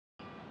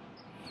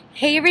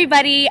Hey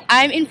everybody,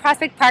 I'm in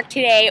Prospect Park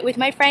today with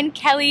my friend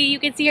Kelly. You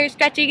can see her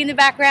stretching in the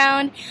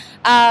background.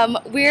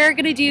 We're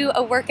gonna do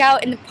a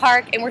workout in the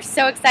park and we're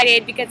so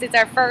excited because it's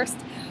our first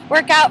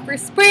workout for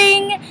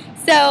spring.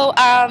 So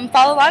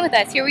follow along with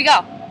us, here we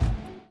go.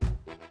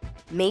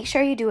 Make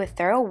sure you do a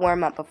thorough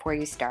warm-up before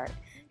you start.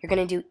 You're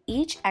gonna do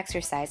each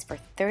exercise for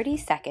 30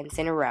 seconds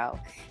in a row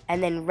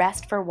and then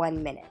rest for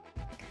 1 minute.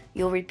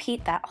 You'll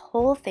repeat that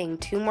whole thing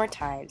 2 more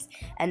times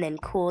and then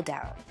cool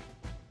down.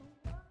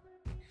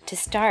 To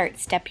start,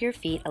 step your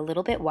feet a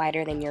little bit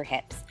wider than your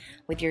hips,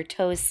 with your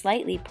toes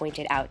slightly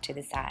pointed out to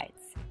the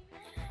sides.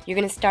 You're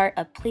going to start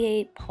a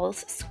plie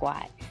pulse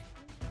squat.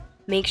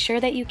 Make sure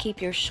that you keep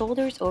your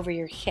shoulders over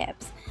your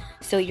hips,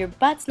 so your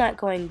butt's not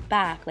going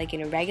back like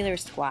in a regular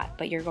squat,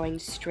 but you're going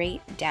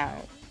straight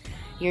down.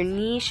 Your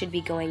knees should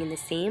be going in the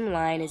same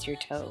line as your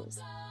toes.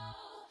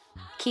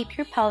 Keep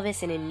your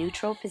pelvis in a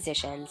neutral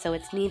position so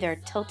it's neither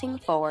tilting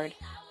forward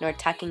nor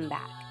tucking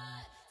back.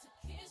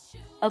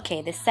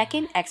 Okay, the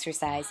second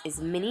exercise is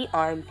mini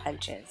arm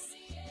punches.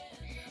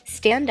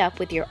 Stand up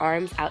with your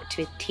arms out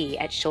to a T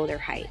at shoulder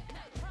height.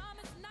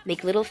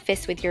 Make little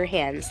fists with your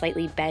hands,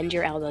 slightly bend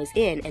your elbows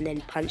in, and then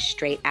punch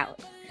straight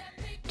out.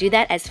 Do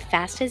that as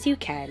fast as you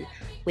can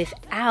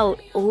without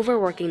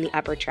overworking the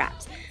upper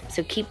traps,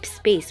 so keep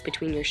space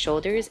between your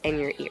shoulders and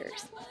your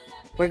ears.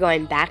 We're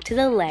going back to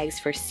the legs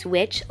for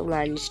switch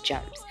lunge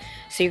jumps.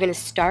 So you're going to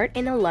start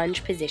in a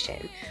lunge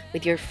position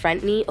with your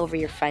front knee over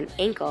your front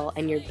ankle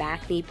and your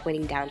back knee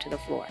pointing down to the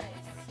floor.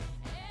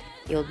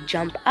 You'll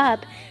jump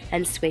up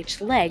and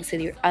switch legs so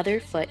your other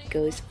foot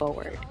goes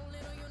forward.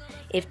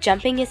 If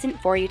jumping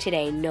isn't for you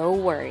today, no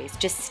worries.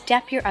 Just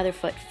step your other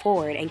foot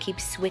forward and keep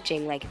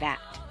switching like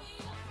that.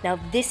 Now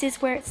this is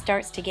where it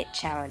starts to get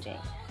challenging,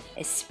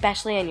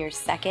 especially on your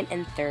second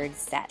and third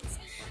sets.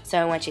 So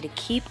I want you to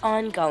keep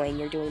on going.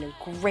 You're doing a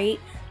great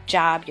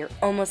job. You're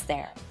almost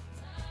there.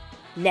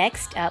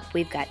 Next up,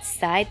 we've got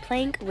side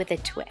plank with a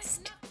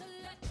twist.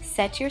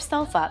 Set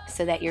yourself up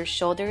so that your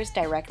shoulders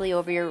directly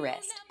over your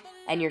wrist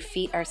and your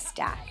feet are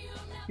stacked.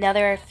 Now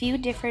there are a few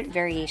different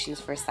variations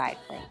for side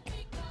plank.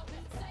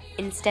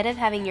 Instead of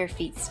having your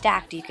feet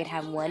stacked, you could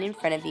have one in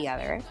front of the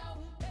other,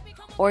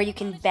 or you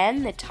can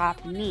bend the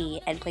top knee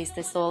and place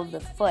the sole of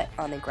the foot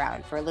on the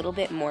ground for a little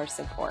bit more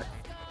support.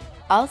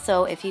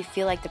 Also, if you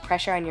feel like the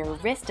pressure on your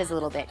wrist is a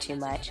little bit too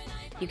much,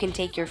 you can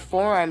take your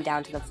forearm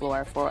down to the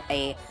floor for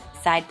a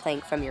side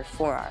plank from your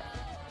forearm.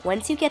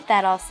 Once you get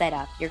that all set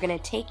up, you're going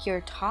to take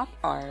your top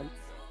arm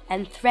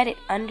and thread it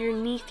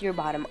underneath your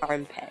bottom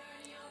armpit.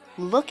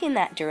 Look in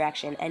that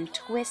direction and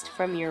twist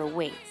from your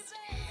waist,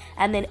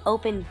 and then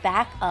open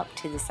back up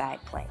to the side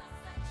plank.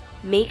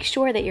 Make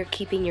sure that you're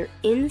keeping your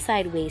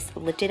inside waist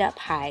lifted up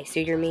high so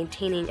you're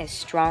maintaining a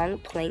strong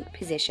plank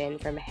position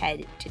from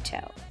head to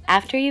toe.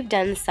 After you've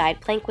done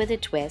side plank with a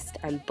twist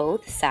on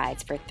both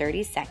sides for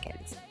 30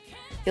 seconds,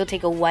 you'll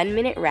take a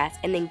 1-minute rest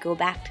and then go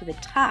back to the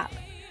top.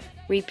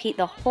 Repeat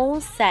the whole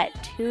set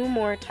 2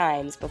 more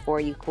times before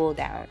you cool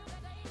down.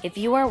 If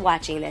you are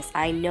watching this,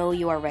 I know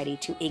you are ready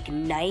to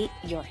ignite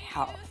your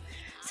health.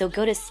 So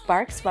go to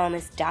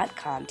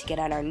sparkswellness.com to get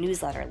on our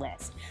newsletter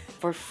list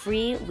for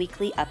free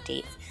weekly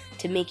updates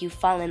to make you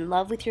fall in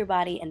love with your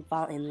body and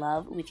fall in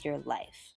love with your life.